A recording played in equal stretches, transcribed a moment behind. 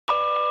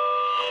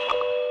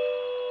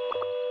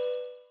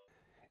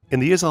In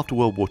the years after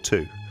World War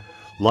II,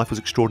 life was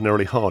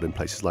extraordinarily hard in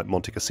places like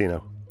Monte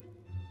Cassino.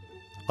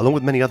 Along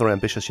with many other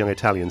ambitious young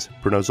Italians,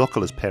 Bruno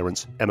Zoccola's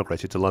parents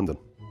emigrated to London.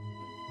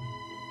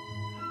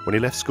 When he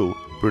left school,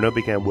 Bruno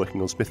began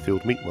working on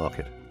Smithfield Meat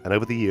Market, and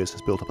over the years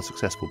has built up a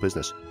successful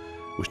business,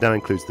 which now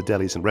includes the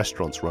delis and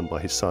restaurants run by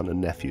his son and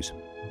nephews.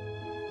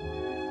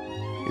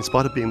 In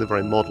spite of being the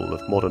very model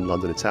of modern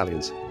London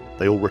Italians,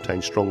 they all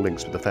retain strong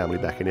links with the family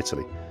back in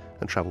Italy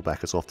and travel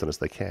back as often as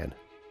they can.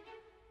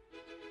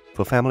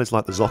 For families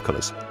like the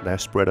Zoccolas, now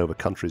spread over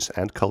countries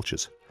and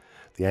cultures,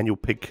 the annual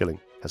pig killing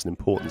has an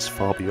importance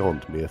far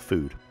beyond mere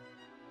food.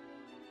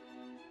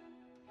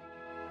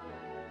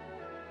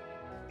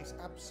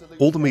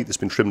 All the meat that's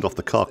been trimmed off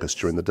the carcass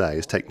during the day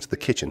is taken to the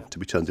kitchen to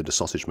be turned into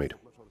sausage meat.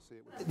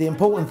 The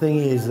important thing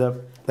is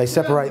that they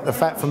separate the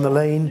fat from the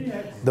lean,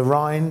 the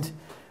rind,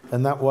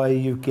 and that way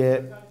you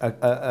get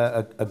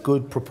a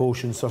good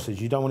proportion sausage.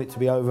 You don't want it to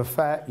be over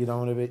fat, you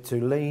don't want it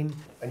too lean.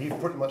 And you've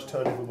pretty much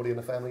turned everybody in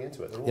the family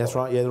into it. That's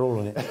right, yeah, they're all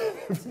in it.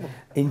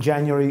 In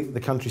January, the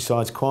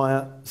countryside's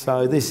quiet,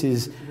 so this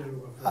is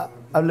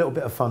a little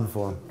bit of fun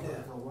for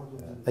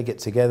them. They get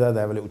together, they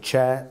have a little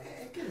chat,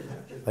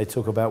 they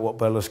talk about what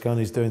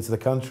Berlusconi's doing to the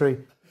country.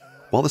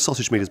 While the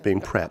sausage meat is being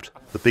prepped,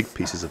 the big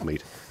pieces of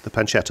meat, the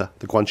pancetta,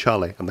 the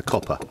guanciale and the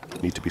coppa,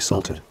 need to be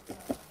salted.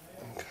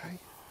 Okay.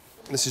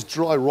 This is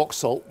dry rock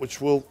salt,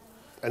 which will,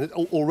 and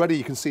already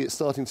you can see it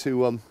starting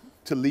to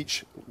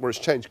leach where it's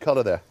changed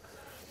colour there.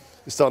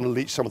 It's starting to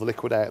leach some of the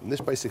liquid out, and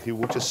this basically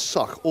will just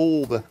suck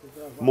all the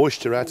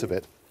moisture out of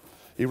it.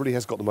 He really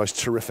has got the most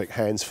terrific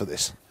hands for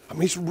this. I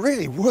mean, he's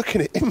really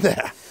working it in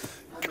there.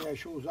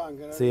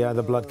 See how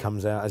the blood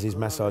comes out as he's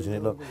massaging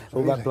it. Look,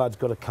 all that blood's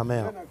got to come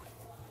out.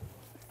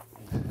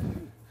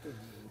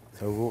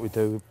 So what we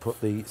do, we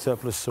put the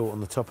surplus salt on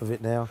the top of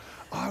it now.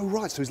 Oh,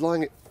 right, so he's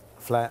lying it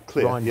flat,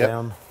 clear, grind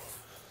down.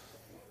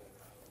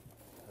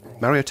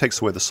 Mario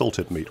takes away the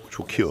salted meat, which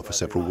will cure for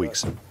several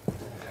weeks.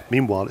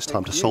 Meanwhile, it's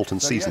time to salt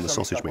and season the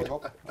sausage meat.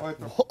 What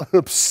an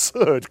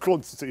absurd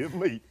quantity of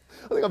meat.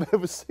 I think I've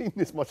never seen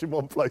this much in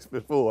one place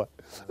before.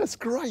 That's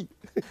great.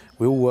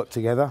 We all work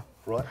together.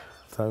 Right.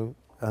 So,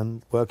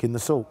 and work in the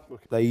salt.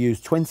 They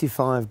use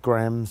 25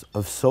 grams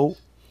of salt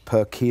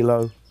per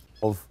kilo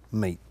of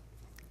meat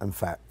and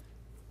fat.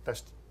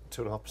 That's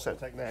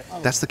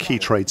 2.5%. That's the key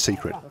trade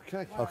secret.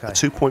 Okay. A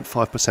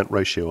 2.5%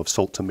 ratio of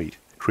salt to meat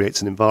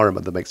creates an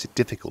environment that makes it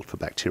difficult for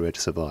bacteria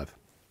to survive.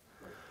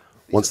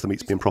 Once the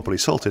meat's been properly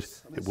salted,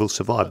 it will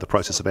survive the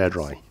process of air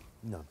drying.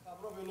 No.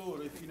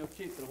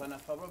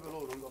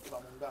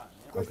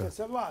 Okay.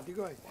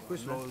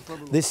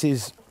 This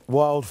is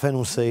wild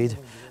fennel seed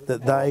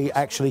that they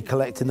actually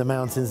collect in the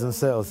mountains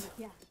themselves.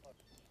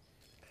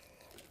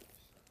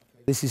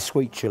 This is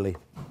sweet chili,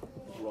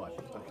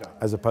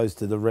 as opposed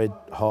to the red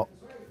hot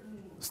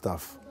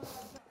stuff.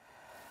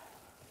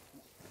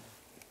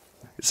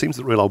 It seems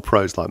that real old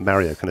pros like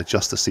Mario can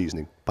adjust the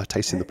seasoning by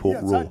tasting the pork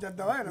raw.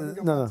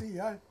 No.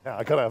 Yeah,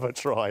 I gotta have a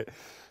try.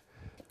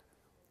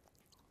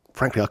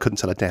 Frankly, I couldn't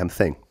tell a damn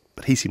thing,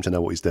 but he seemed to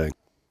know what he's doing.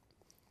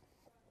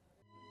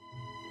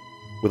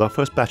 With our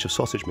first batch of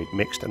sausage meat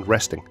mixed and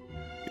resting,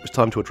 it was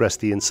time to address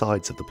the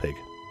insides of the pig.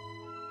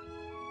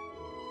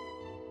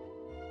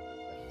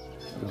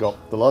 We've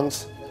got the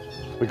lungs,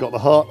 we've got the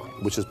heart,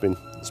 which has been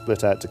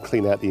split out to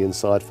clean out the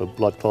inside for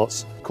blood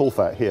clots. Caul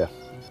fat here.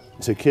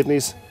 2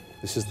 kidneys,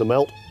 this is the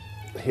melt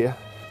here.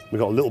 We've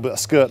got a little bit of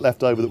skirt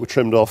left over that we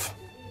trimmed off,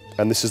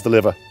 and this is the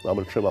liver that I'm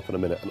going to trim up in a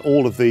minute. And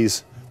all of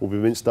these will be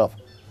minced up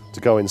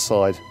to go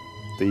inside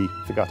the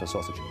figata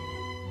sausage.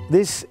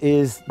 This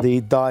is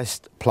the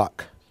diced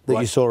pluck that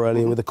you saw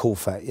earlier with the caul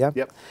fat, yeah?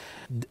 Yep.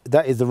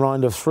 That is the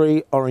rind of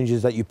 3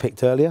 oranges that you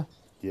picked earlier.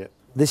 Yep.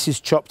 This is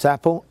chopped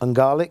apple and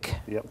garlic.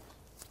 Yep.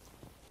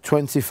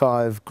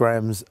 25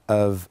 grams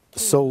of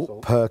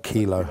salt per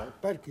kilo.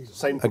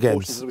 Same proportions Again,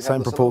 as we had same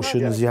the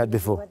proportion as you had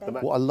before.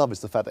 What I love is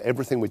the fact that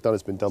everything we've done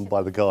has been done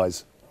by the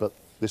guys, but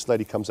this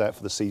lady comes out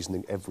for the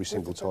seasoning every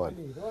single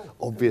time.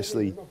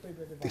 Obviously,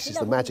 this is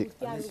the magic.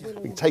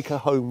 We can take her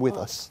home with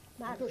us,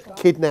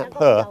 kidnap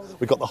her,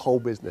 we've got the whole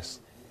business.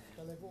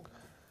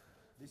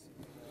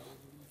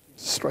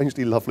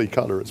 Strangely lovely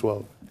colour as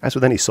well. As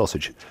with any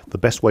sausage, the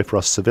best way for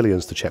us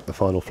civilians to check the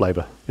final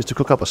flavour is to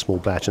cook up a small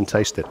batch and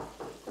taste it.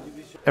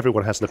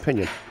 Everyone has an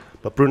opinion,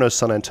 but Bruno's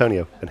son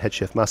Antonio and head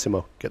chef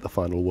Massimo get the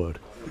final word.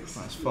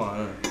 That's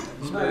fine.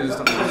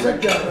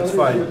 It's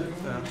fine.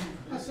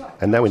 Yeah.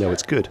 And now we know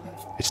it's good,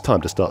 it's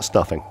time to start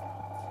stuffing.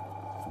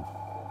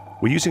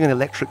 We're using an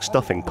electric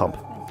stuffing pump,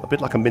 a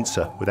bit like a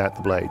mincer without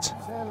the blades,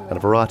 and a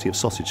variety of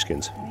sausage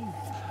skins.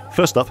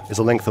 First up is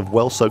a length of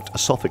well-soaked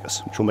esophagus,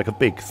 which will make a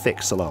big,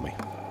 thick salami.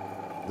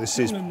 This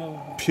is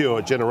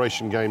pure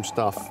Generation Game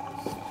stuff.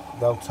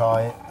 They'll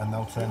tie it and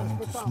they'll turn them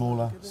into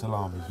smaller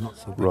salamis, not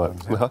so big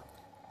ones. Right.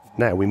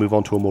 Now we move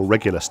on to a more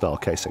regular style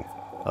casing,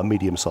 a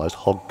medium-sized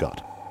hog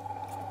gut.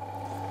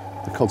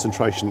 The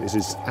concentration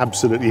is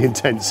absolutely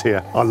intense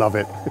here. I love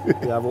it.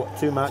 You have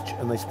too much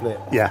and they split.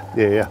 Yeah.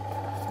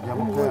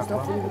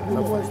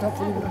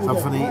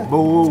 Anthony,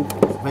 ball,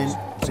 men,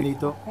 easy.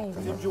 Do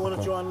you want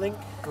to try and link?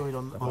 Go it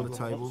on the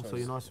table so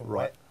you're nice and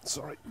Right,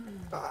 sorry.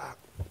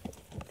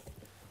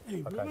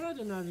 Okay.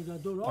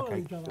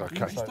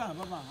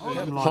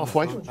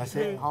 Halfway. That's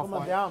it,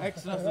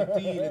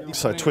 halfway.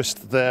 So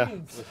twist there,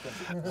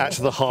 out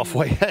to the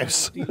halfway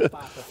house.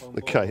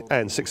 Okay,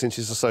 and 6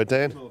 inches or so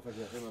down.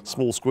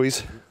 Small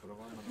squeeze.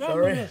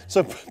 Sorry.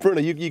 So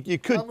Bruno, you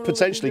could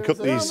potentially cook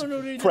these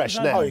fresh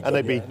now, and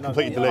they'd be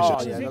completely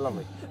delicious. Oh, yeah, they're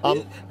lovely.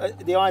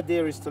 The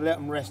idea is to let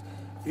them rest.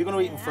 If you're going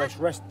to eat them fresh,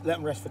 let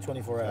them rest for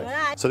 24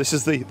 hours. So this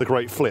is the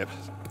great flip.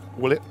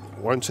 Will it?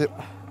 Won't it?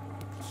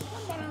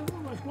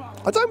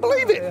 I don't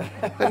believe it.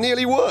 It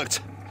nearly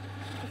worked.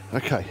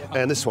 Okay,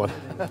 and this one.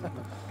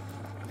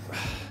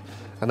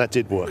 And that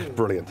did work.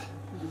 Brilliant.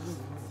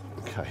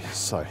 Okay,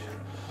 so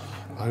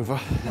over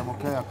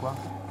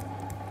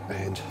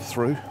and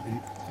through.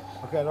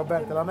 Okay,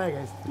 Roberto, la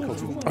mega.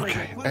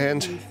 Okay,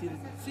 and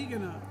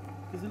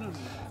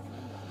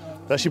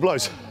there she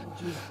blows.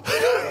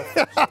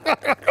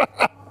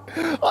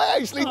 I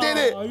actually did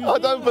it. I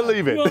don't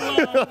believe it.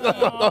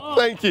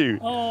 Thank you.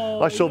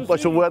 I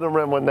shall wear them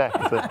around my neck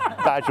as a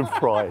badge of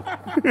pride.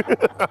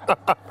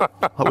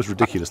 I was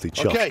ridiculously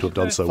chuffed to have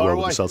done so well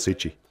with the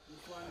salsicci.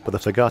 But the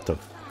fegato,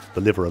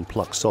 the liver and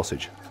plucked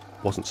sausage,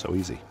 wasn't so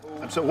easy.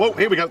 So, whoa,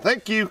 here we go.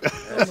 Thank you.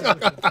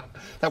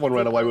 That one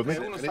ran away with me.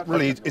 And it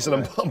really is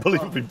an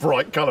unbelievably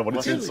bright colour when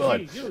it's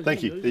inside.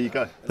 Thank you. There you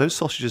go. Those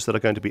sausages that are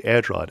going to be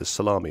air-dried as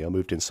salami are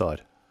moved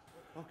inside.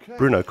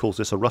 Bruno calls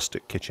this a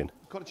rustic kitchen.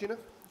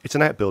 It's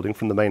an outbuilding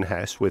from the main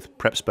house with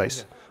prep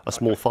space, a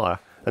small fire,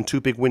 and 2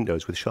 big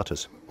windows with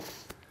shutters.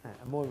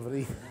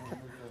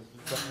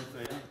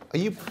 Are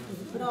you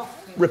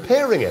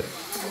repairing it?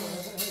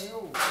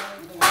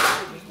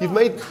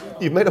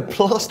 You've made a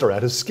plaster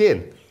out of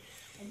skin.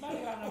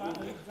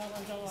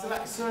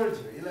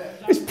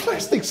 It's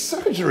plastic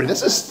surgery.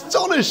 That's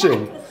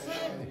astonishing.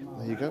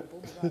 There you go.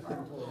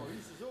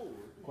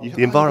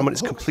 The environment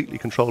is completely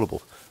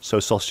controllable, so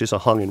sausages are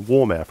hung in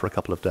warm air for a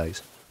couple of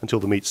days until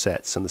the meat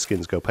sets and the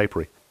skins go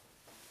papery.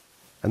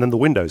 And then the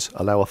windows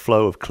allow a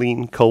flow of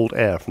clean, cold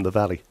air from the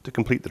valley to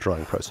complete the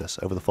drying process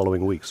over the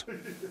following weeks.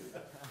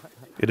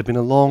 It had been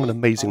a long and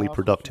amazingly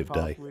productive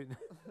day.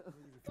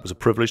 It was a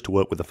privilege to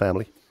work with the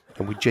family,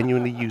 and we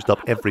genuinely used up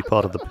every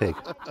part of the pig.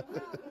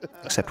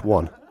 Except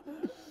one.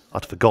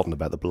 I'd forgotten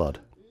about the blood.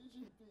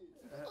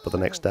 But the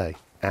next day,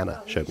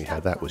 Anna showed me how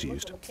that was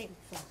used.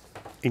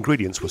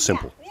 Ingredients were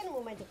simple.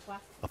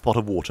 A pot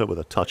of water with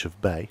a touch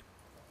of bay,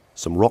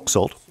 some rock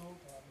salt,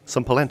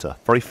 some polenta,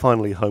 very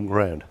finely home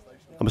ground,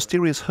 a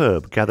mysterious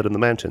herb gathered in the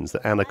mountains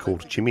that Anna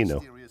called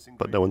cimino,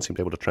 but no one seemed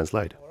able to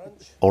translate,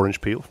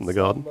 orange peel from the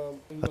garden,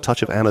 a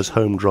touch of Anna's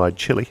home-dried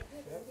chili,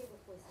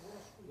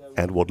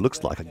 and what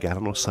looks like a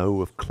gallon or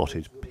so of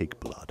clotted pig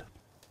blood.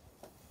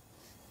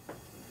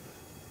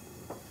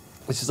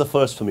 This is a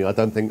first for me. I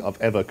don't think I've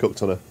ever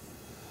cooked on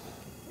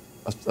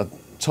a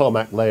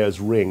tarmac layers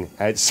ring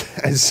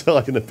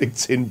outside in a big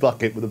tin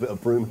bucket with a bit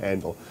of broom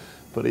handle,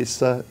 but it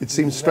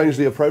seems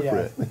strangely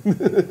appropriate.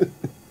 Yeah.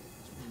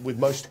 With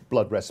most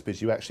blood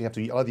recipes, you actually have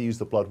to either use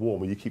the blood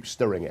warm or you keep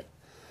stirring it,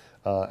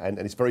 and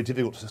it's very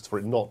difficult for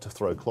it not to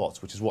throw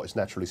clots, which is what it's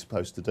naturally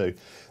supposed to do.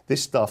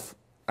 This stuff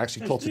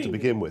actually clotted to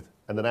begin with,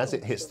 and then as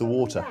it hits the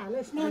water,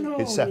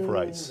 it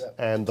separates,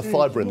 and the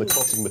fibre in the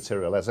clotting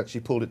material has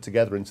actually pulled it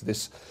together into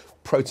this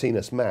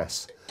proteinous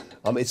mass.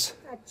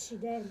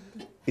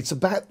 It's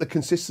about the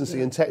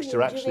consistency and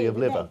texture actually of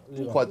liver,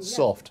 quite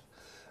soft,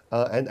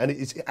 and it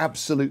is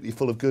absolutely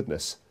full of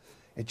goodness.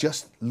 It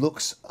just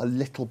looks a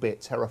little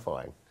bit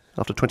terrifying.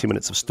 After 20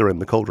 minutes of stirring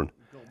the cauldron,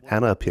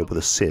 Anna appeared with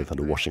a sieve and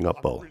a washing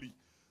up bowl.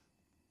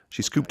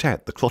 She scooped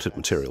out the clotted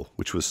material,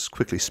 which was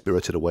quickly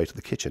spirited away to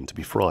the kitchen to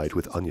be fried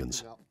with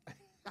onions.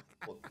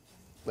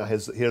 Now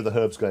here are the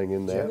herbs going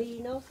in there.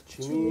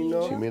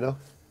 Cimino.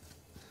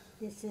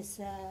 This is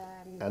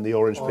and the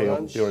orange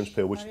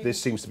peel, which this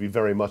seems to be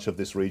very much of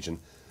this region.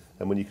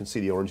 And when you can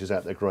see the oranges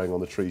out there growing on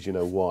the trees, you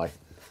know why.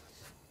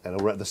 And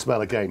the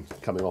smell again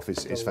coming off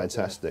is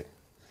fantastic.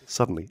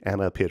 Suddenly,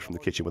 Anna appeared from the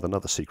kitchen with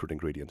another secret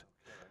ingredient.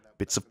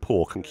 Bits of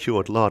pork and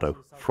cured lardo,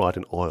 fried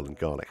in oil and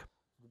garlic.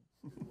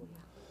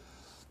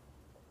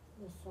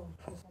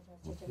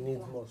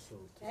 Needs more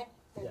salt.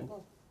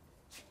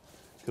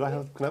 Can I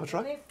have a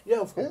try?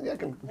 Yeah, of course. Yeah,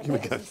 give me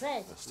a go.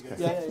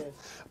 Yeah.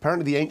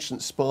 Apparently the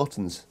ancient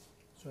Spartans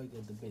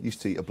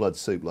used to eat a blood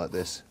soup like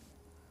this.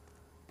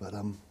 But,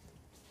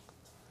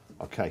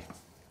 okay.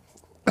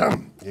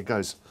 Here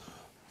goes.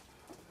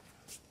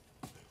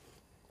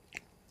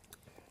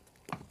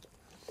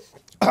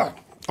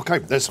 Okay,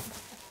 there's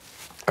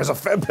a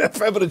fair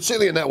bit of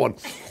chilli in that one.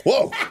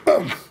 Whoa!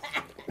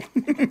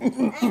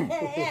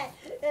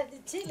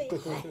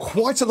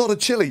 Quite a lot of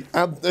chilli.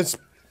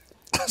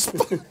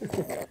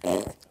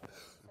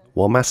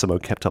 While Massimo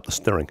kept up the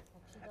stirring,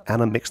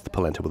 Anna mixed the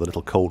polenta with a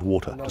little cold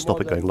water to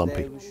stop it going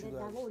lumpy,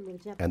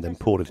 and then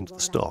poured it into the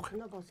stock.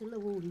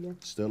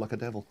 Stir like a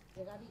devil.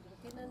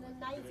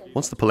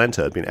 Once the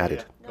polenta had been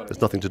added,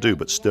 there's nothing to do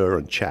but stir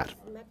and chat.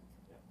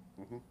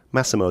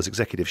 Massimo is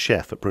executive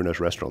chef at Bruno's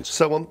restaurants.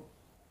 So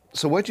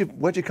So where'd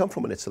you come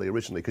from in Italy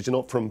originally? Because you're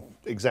not from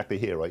exactly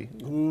here, are you?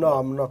 No,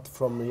 I'm not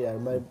from here.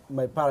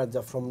 My parents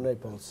are from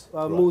Naples.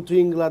 I moved to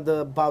England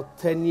about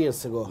 10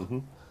 years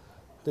ago.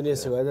 10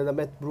 years ago. And then I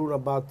met Bruno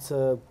about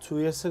 2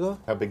 years ago.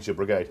 How big's your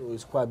brigade?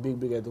 It's quite a big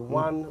brigade.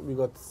 One, we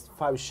got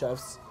 5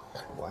 chefs.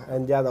 Wow.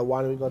 And the other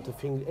one, we got, I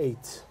think,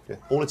 8. Yeah.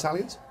 All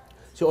Italians?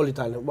 So all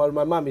Italian. Well,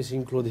 my mom is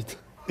included.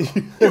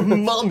 Your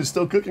mum is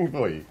still cooking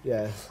for you?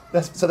 Yeah.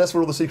 So that's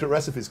where all the secret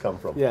recipes come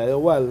from? Yeah,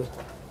 well,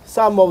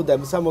 some of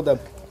them.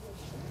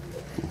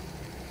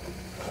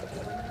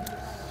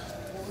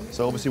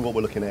 So obviously what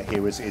we're looking at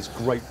here is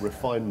great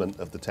refinement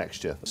of the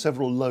texture.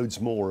 Several loads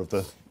more of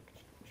the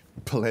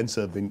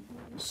polenta have been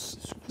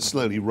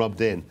slowly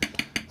rubbed in.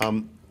 I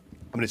mean,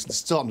 it's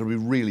starting to be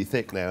really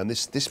thick now, and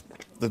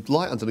the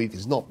light underneath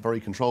is not very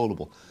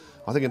controllable.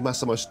 I think if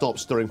Massimo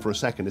stops stirring for a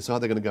second, it's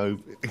either going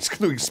to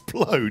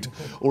explode,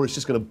 or it's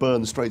just going to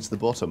burn straight to the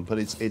bottom. But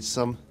it's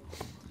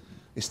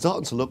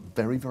starting to look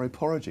very, very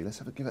porridgey. Let's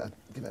give it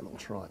a little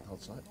try.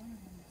 Hold tight.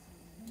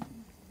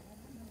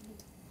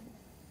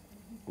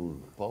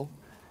 Bowl.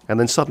 And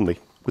then suddenly,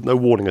 with no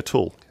warning at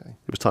all,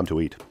 it was time to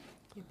eat.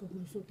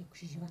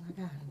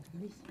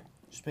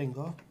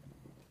 Spengo.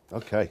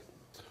 Okay.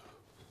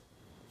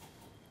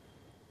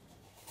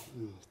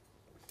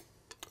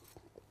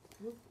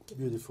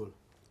 Beautiful.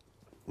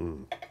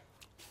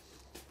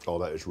 Oh,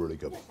 that is really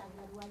good.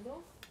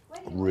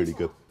 Really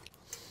good.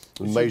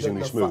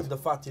 Amazingly smooth. The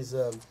fat is...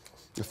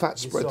 The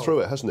fat's spread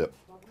through it, hasn't it?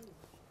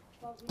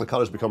 The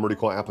colour's become really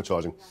quite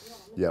appetising.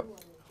 Yeah.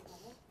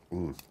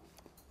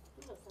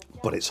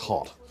 But it's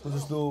hot. We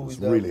just do with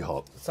It's really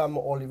hot. some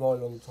olive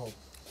oil on top.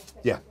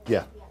 Yeah,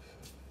 yeah.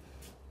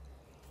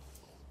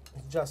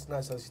 It's just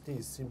nice as it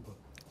is, simple.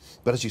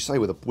 But as you say,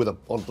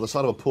 on the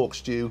side of a pork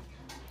stew,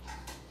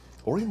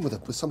 or even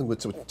with something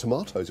with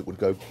tomatoes, it would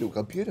go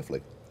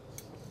beautifully.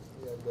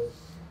 Yeah,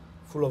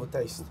 full of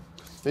taste.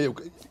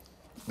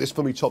 This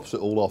for me tops it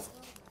all off.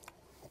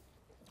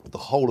 The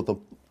whole of the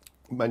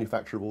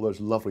manufacture of all those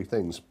lovely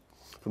things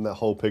from that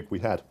whole pig we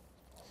had.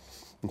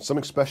 And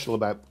something special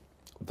about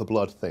the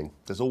blood thing.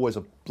 There's always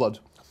a blood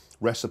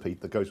recipe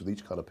that goes with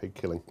each kind of pig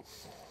killing.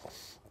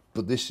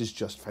 But this is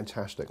just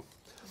fantastic.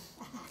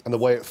 And the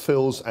way it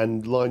fills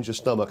and lines your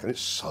stomach, and it's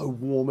so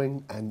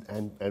warming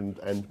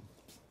and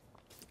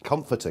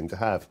comforting to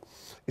have.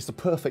 It's the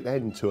perfect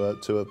end to a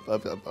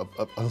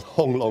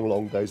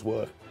long day's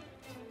work.